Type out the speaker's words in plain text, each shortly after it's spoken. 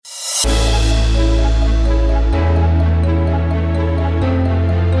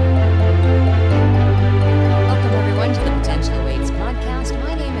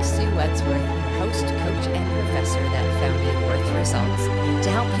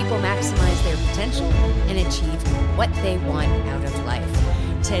maximize their potential and achieve what they want out of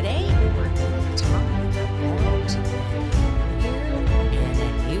life. Today, we're going to talk about year and a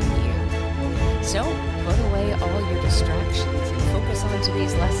new year. So, put away all your distractions and focus on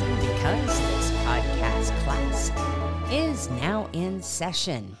today's lesson because this podcast class is now in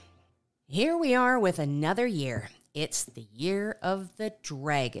session. Here we are with another year. It's the year of the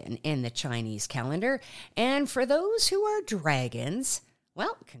dragon in the Chinese calendar. And for those who are dragons,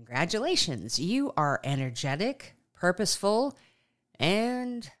 well, congratulations. You are energetic, purposeful,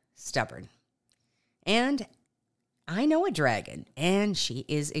 and stubborn. And I know a dragon, and she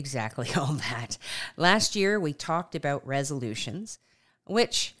is exactly all that. Last year, we talked about resolutions,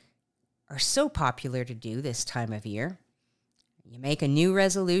 which are so popular to do this time of year. You make a new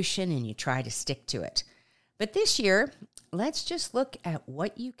resolution and you try to stick to it. But this year, let's just look at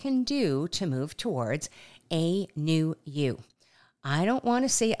what you can do to move towards a new you. I don't want to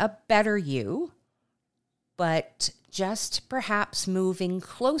say a better you, but just perhaps moving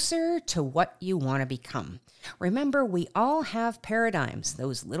closer to what you want to become. Remember, we all have paradigms,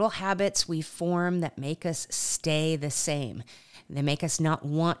 those little habits we form that make us stay the same. They make us not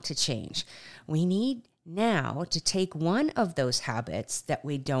want to change. We need now to take one of those habits that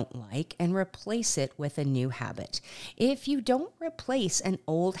we don't like and replace it with a new habit. If you don't replace an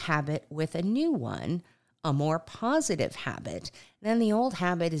old habit with a new one, a more positive habit, then the old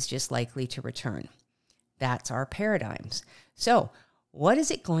habit is just likely to return. That's our paradigms. So, what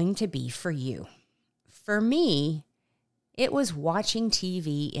is it going to be for you? For me, it was watching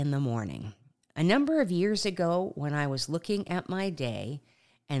TV in the morning. A number of years ago, when I was looking at my day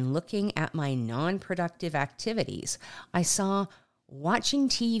and looking at my non-productive activities, I saw watching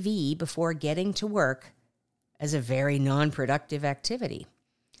TV before getting to work as a very non-productive activity.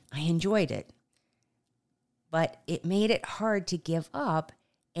 I enjoyed it, but it made it hard to give up,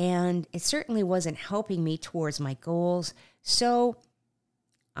 and it certainly wasn't helping me towards my goals. So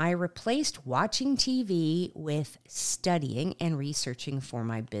I replaced watching TV with studying and researching for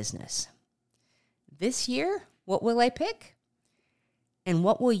my business. This year, what will I pick? And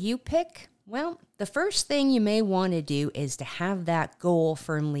what will you pick? Well, the first thing you may want to do is to have that goal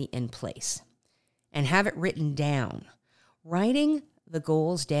firmly in place and have it written down. Writing the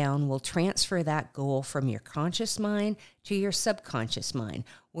goals down will transfer that goal from your conscious mind to your subconscious mind,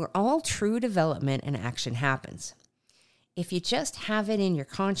 where all true development and action happens. If you just have it in your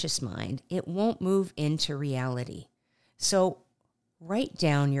conscious mind, it won't move into reality. So write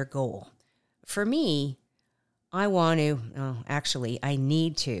down your goal. For me, I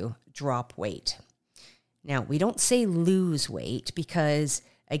need to drop weight. Now, we don't say lose weight because,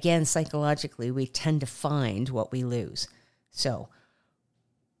 again, psychologically, we tend to find what we lose. So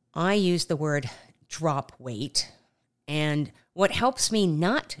I use the word drop weight. And what helps me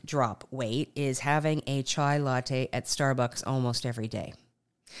not drop weight is having a chai latte at Starbucks almost every day.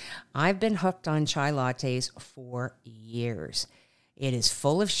 I've been hooked on chai lattes for years. It is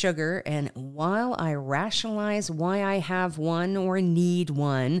full of sugar, and while I rationalize why I have one or need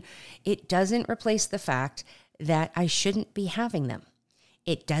one, it doesn't replace the fact that I shouldn't be having them.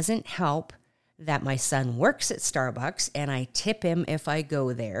 It doesn't help that my son works at Starbucks, and I tip him if I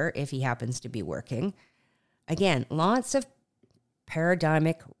go there, if he happens to be working. Again, lots of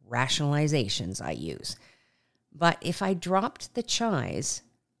paradigmic rationalizations I use. But if I dropped the chais,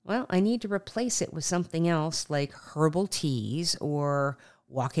 well, I need to replace it with something else like herbal teas or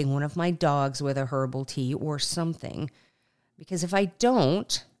walking one of my dogs with a herbal tea or something. Because if I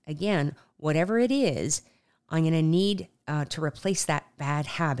don't, again, whatever it is, I'm going to need to replace that bad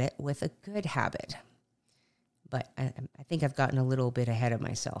habit with a good habit. But I think I've gotten a little bit ahead of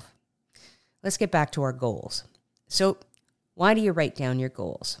myself. Let's get back to our goals. So why do you write down your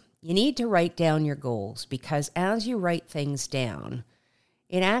goals? You need to write down your goals because as you write things down,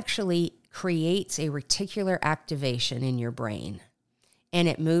 it actually creates a reticular activation in your brain, and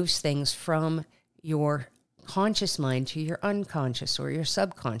it moves things from your conscious mind to your unconscious or your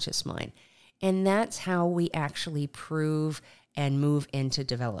subconscious mind. And that's how we actually prove and move into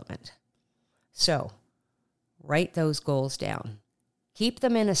development. So, write those goals down. Keep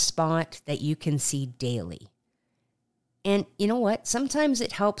them in a spot that you can see daily. And you know what? Sometimes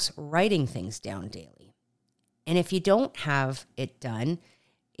it helps writing things down daily. And if you don't have it done,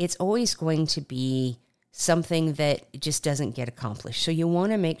 it's always going to be something that just doesn't get accomplished. So you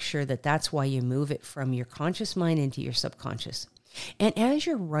want to make sure that that's why you move it from your conscious mind into your subconscious. And as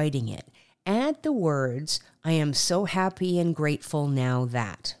you're writing it, add the words, I am so happy and grateful now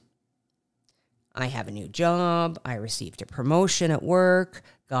that. I have a new job, I received a promotion at work,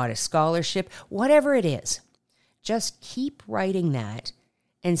 got a scholarship, whatever it is. Just keep writing that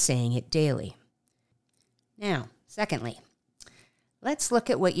and saying it daily. Now, secondly, let's look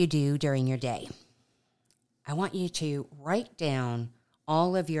at what you do during your day. I want you to write down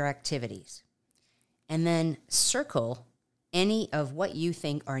all of your activities and then circle any of what you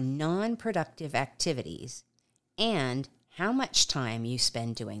think are non-productive activities and how much time you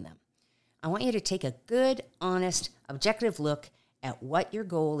spend doing them. I want you to take a good, honest, objective look at what your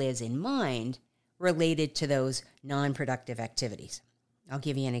goal is in mind related to those non-productive activities. I'll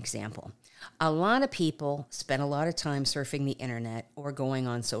give you an example. A lot of people spend a lot of time surfing the internet or going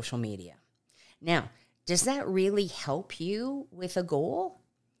on social media. Now, does that really help you with a goal?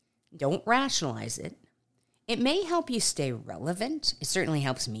 Don't rationalize it. It may help you stay relevant. It certainly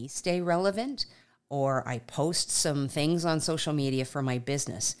helps me stay relevant. Or I post some things on social media for my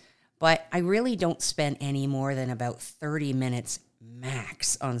business. But I really don't spend any more than about 30 minutes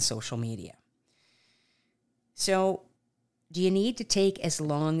max on social media. So, do you need to take as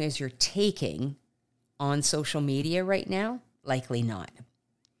long as you're taking on social media right now? Likely not.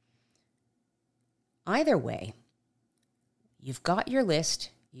 Either way, you've got your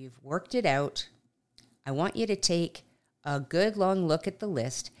list, you've worked it out. I want you to take a good long look at the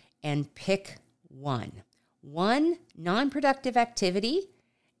list and pick one non-productive activity,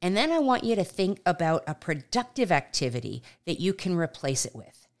 and then I want you to think about a productive activity that you can replace it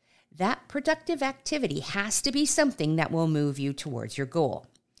with. That productive activity has to be something that will move you towards your goal.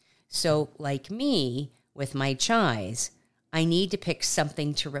 So, like me, with my chais, I need to pick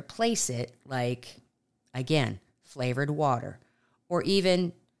something to replace it, like, again, flavored water. Or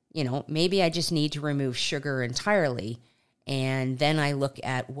even, maybe I just need to remove sugar entirely, and then I look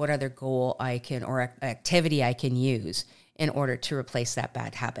at what other goal I can, or activity I can use in order to replace that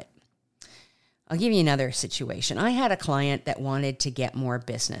bad habit. I'll give you another situation. I had a client that wanted to get more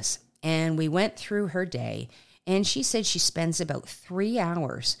business, and we went through her day, and she said she spends about 3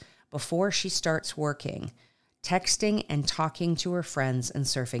 hours before she starts working, texting and talking to her friends and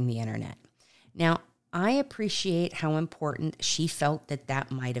surfing the internet. Now, I appreciate how important she felt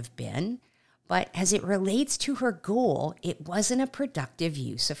that might have been, but as it relates to her goal, it wasn't a productive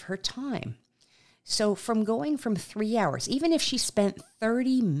use of her time. So going from 3 hours, even if she spent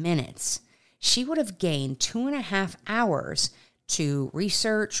 30 minutes, she would have gained 2.5 hours to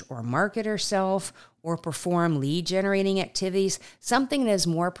research or market herself or perform lead generating activities, something that is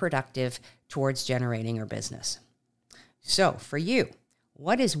more productive towards generating her business. So for you,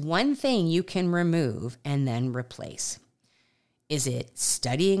 what is one thing you can remove and then replace? Is it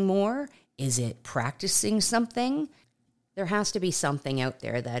studying more? Is it practicing something? There has to be something out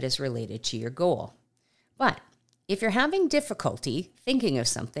there that is related to your goal. But if you're having difficulty thinking of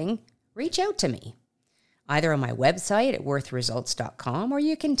something, reach out to me, either on my website at worthresults.com, or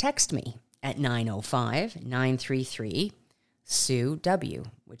you can text me at 905-933-SUE-W,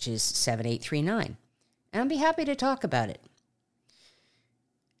 which is 7839. And I'll be happy to talk about it.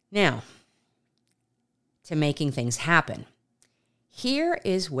 Now, to making things happen. Here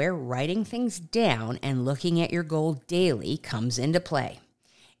is where writing things down and looking at your goal daily comes into play.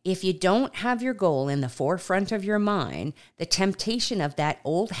 If you don't have your goal in the forefront of your mind, the temptation of that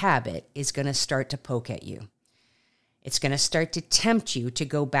old habit is going to start to poke at you. It's going to start to tempt you to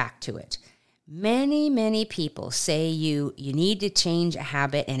go back to it. Many people say you need to change a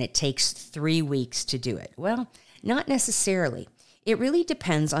habit and it takes 3 weeks to do it. Well, not necessarily. It really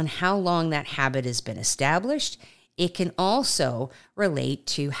depends on how long that habit has been established. It can also relate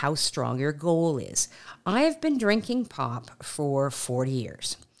to how strong your goal is. I have been drinking pop for 40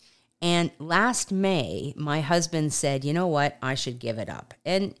 years. And last May, my husband said, you know what, I should give it up.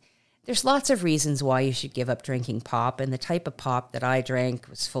 And there's lots of reasons why you should give up drinking pop. And the type of pop that I drank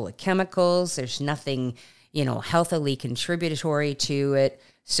was full of chemicals. There's nothing, healthily contributory to it.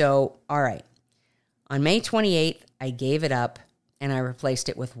 So, all right. On May 28th, I gave it up and I replaced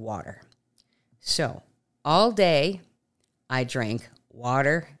it with water. So, all day, I drank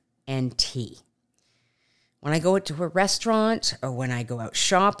water and tea. When I go to a restaurant or when I go out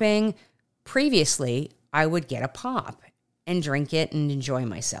shopping, previously, I would get a pop and drink it and enjoy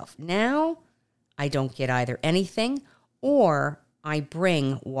myself. Now, I don't get either anything or I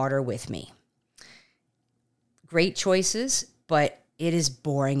bring water with me. Great choices, but it is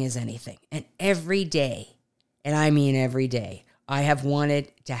boring as anything. And every day, and I mean every day, I have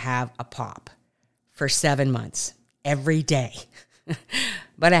wanted to have a pop for 7 months, every day.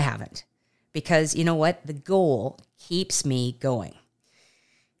 But I haven't. Because you know what? The goal keeps me going.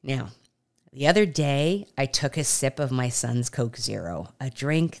 Now, the other day, I took a sip of my son's Coke Zero, a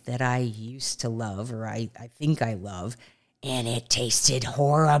drink that I used to love, or I think I love, and it tasted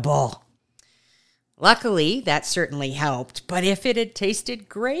horrible. Luckily, that certainly helped, but if it had tasted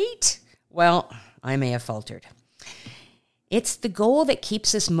great, well, I may have faltered. It's the goal that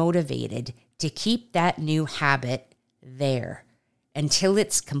keeps us motivated to keep that new habit there until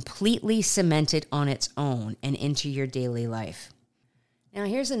it's completely cemented on its own and into your daily life. Now,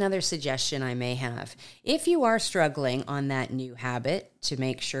 here's another suggestion I may have. If you are struggling on that new habit to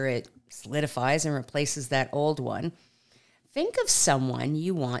make sure it solidifies and replaces that old one, think of someone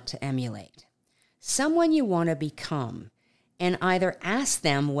you want to emulate, someone you want to become, and either ask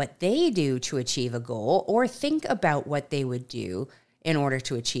them what they do to achieve a goal or think about what they would do in order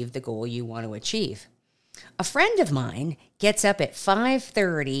to achieve the goal you want to achieve. A friend of mine gets up at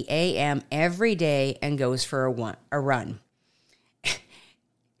 5:30 a.m. every day and goes for a run.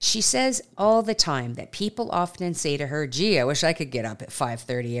 She says all the time that people often say to her, gee, I wish I could get up at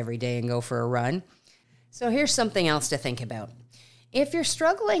 5:30 every day and go for a run. So here's something else to think about. If you're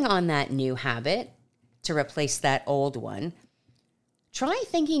struggling on that new habit to replace that old one, try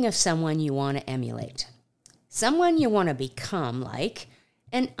thinking of someone you want to emulate, someone you want to become like,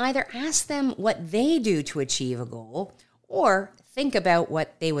 and either ask them what they do to achieve a goal or think about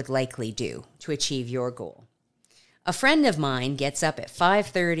what they would likely do to achieve your goal. A friend of mine gets up at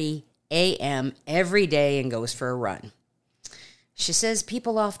 5:30 a.m. every day and goes for a run. She says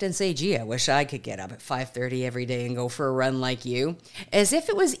people often say, gee, I wish I could get up at 5:30 every day and go for a run like you, as if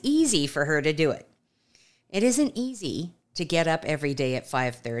it was easy for her to do it. It isn't easy to get up every day at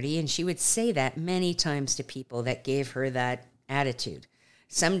 5:30, and she would say that many times to people that gave her that attitude.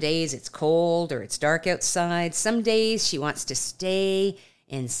 Some days it's cold or it's dark outside. Some days she wants to stay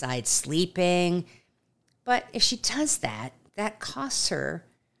inside sleeping. But if she does that, that costs her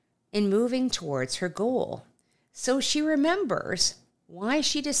in moving towards her goal. So she remembers why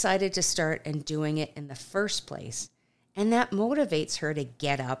she decided to start and doing it in the first place, and that motivates her to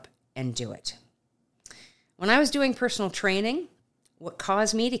get up and do it. When I was doing personal training, what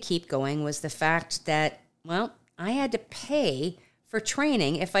caused me to keep going was the fact that, well, I had to pay for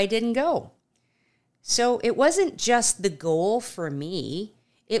training if I didn't go. So it wasn't just the goal for me.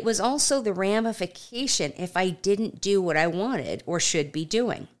 It was also the ramification if I didn't do what I wanted or should be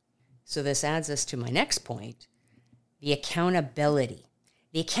doing. So this adds us to my next point, the accountability.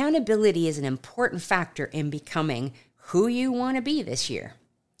 The accountability is an important factor in becoming who you want to be this year.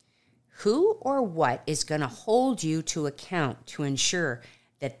 Who or what is going to hold you to account to ensure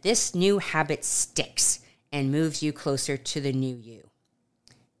that this new habit sticks and moves you closer to the new you?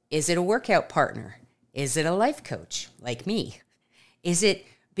 Is it a workout partner? Is it a life coach like me? Is it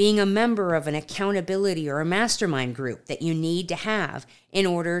being a member of an accountability or a mastermind group that you need to have in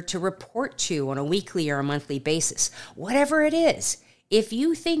order to report to on a weekly or a monthly basis? Whatever it is, if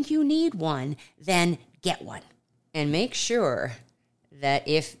you think you need one, then get one. And make sure that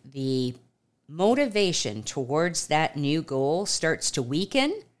if the motivation towards that new goal starts to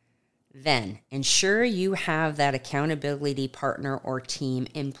weaken, then ensure you have that accountability partner or team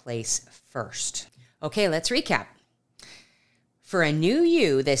in place first. Okay, let's recap. For a new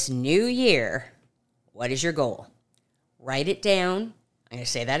you this new year, what is your goal? Write it down. I'm going to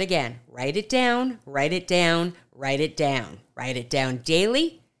say that again. Write it down, write it down, write it down. Write it down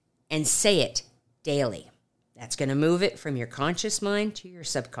daily and say it daily. That's going to move it from your conscious mind to your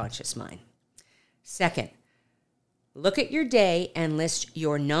subconscious mind. Second, look at your day and list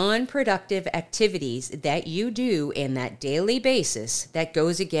your non-productive activities that you do in that daily basis that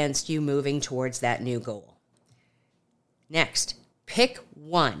goes against you moving towards that new goal. Next, pick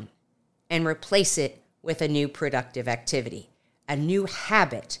one and replace it with a new productive activity, a new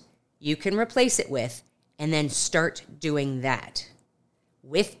habit you can replace it with, and then start doing that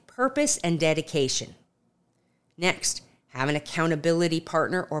with purpose and dedication. Next, have an accountability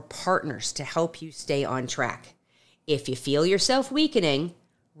partner or partners to help you stay on track. If you feel yourself weakening,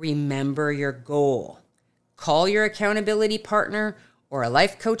 remember your goal. Call your accountability partner or a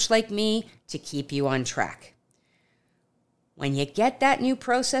life coach like me to keep you on track. When you get that new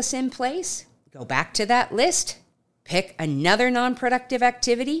process in place, go back to that list, pick another non-productive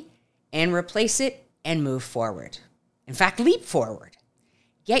activity, and replace it and move forward. In fact, leap forward.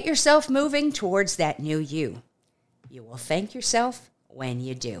 Get yourself moving towards that new you. You will thank yourself when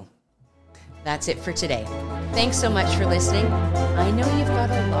you do. That's it for today. Thanks so much for listening. I know you've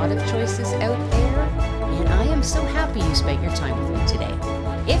got a lot of choices out there, and I am so happy you spent your time with me today.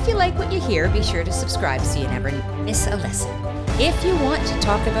 If you like what you hear, be sure to subscribe so you never miss a lesson. If you want to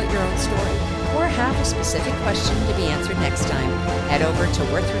talk about your own story or have a specific question to be answered next time, head over to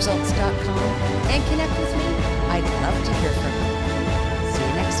worthresults.com and connect with me. I'd love to hear from you. See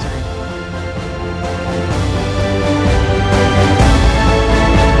you next time.